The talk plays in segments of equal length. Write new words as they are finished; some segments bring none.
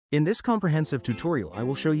In this comprehensive tutorial I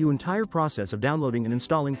will show you entire process of downloading and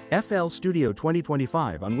installing FL Studio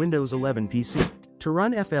 2025 on Windows 11 PC. To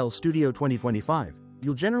run FL Studio 2025,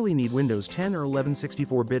 you'll generally need Windows 10 or 11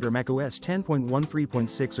 64-bit or macOS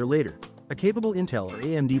 10.13.6 or later, a capable Intel or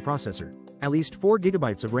AMD processor, at least 4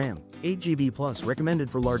 GB of RAM, 8 GB plus recommended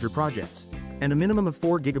for larger projects, and a minimum of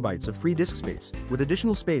 4 GB of free disk space, with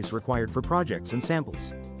additional space required for projects and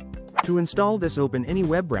samples. To install this, open any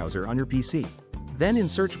web browser on your PC. Then in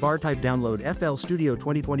search bar type download FL Studio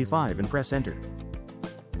 2025 and press enter.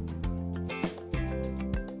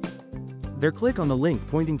 There click on the link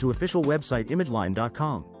pointing to official website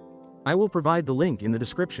imageline.com. I will provide the link in the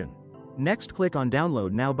description. Next click on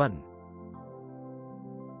download now button.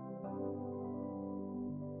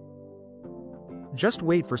 Just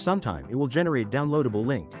wait for some time, it will generate downloadable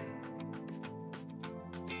link.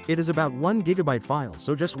 It is about 1 GB file,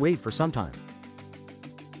 so just wait for some time.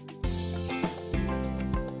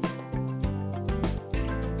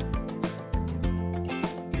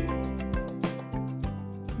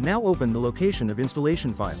 Now open the location of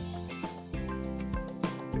installation file.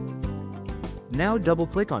 Now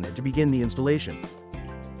double-click on it to begin the installation.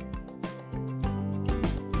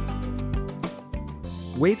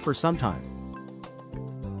 Wait for some time.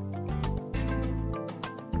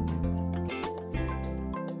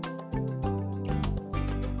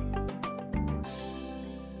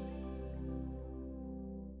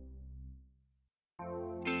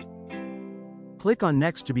 Click on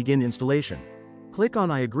Next to begin installation. Click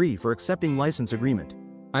on I agree for accepting license agreement.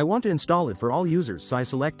 I want to install it for all users, so I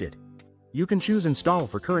select it. You can choose install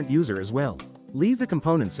for current user as well. Leave the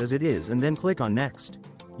components as it is and then click on Next.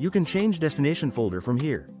 You can change destination folder from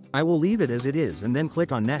here. I will leave it as it is and then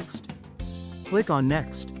click on Next. Click on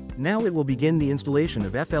Next. Now it will begin the installation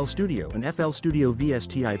of FL Studio and FL Studio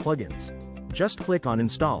VSTI plugins. Just click on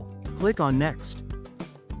Install. Click on Next.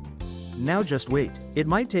 Now just wait. It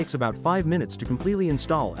might take about 5 minutes to completely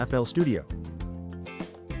install FL Studio.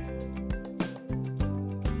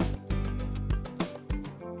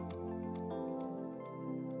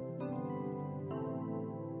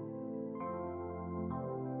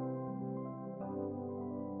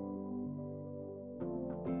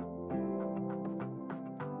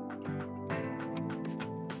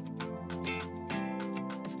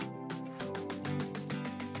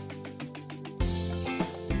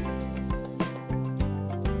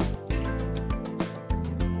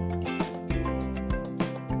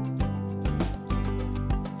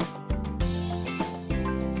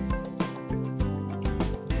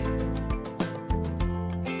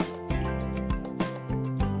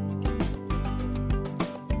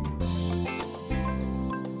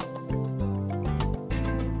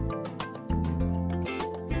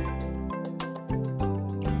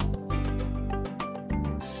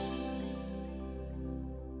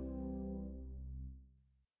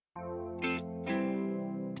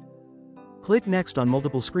 Click Next on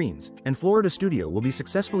multiple screens, and Florida Studio will be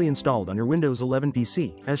successfully installed on your Windows 11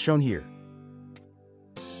 PC, as shown here.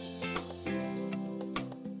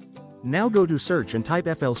 Now go to Search and type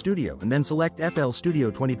FL Studio and then select FL Studio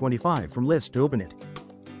 2025 from list to open it.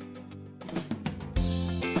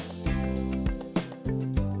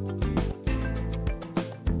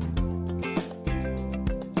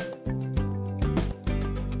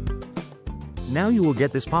 Now you will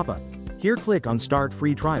get this pop-up. Here click on Start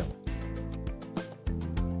Free Trial.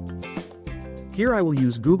 Here I will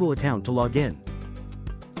use Google account to log in.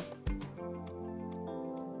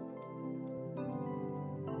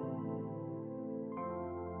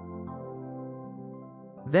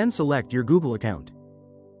 Then select your Google account.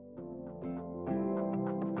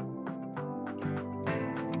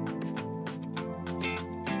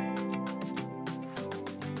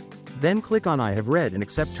 Then click on I have read and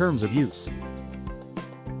accept terms of use.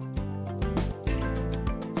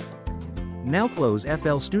 Now close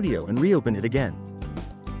FL Studio and reopen it again.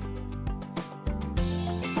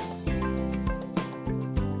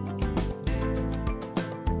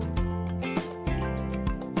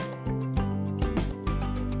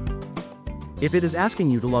 If it is asking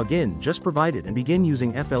you to log in, just provide it and begin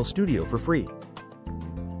using FL Studio for free.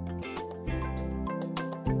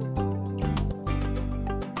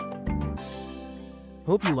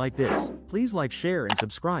 Hope you like this. Please like, share and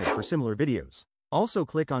subscribe for similar videos. Also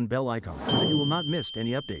click on bell icon so that you will not miss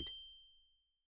any update.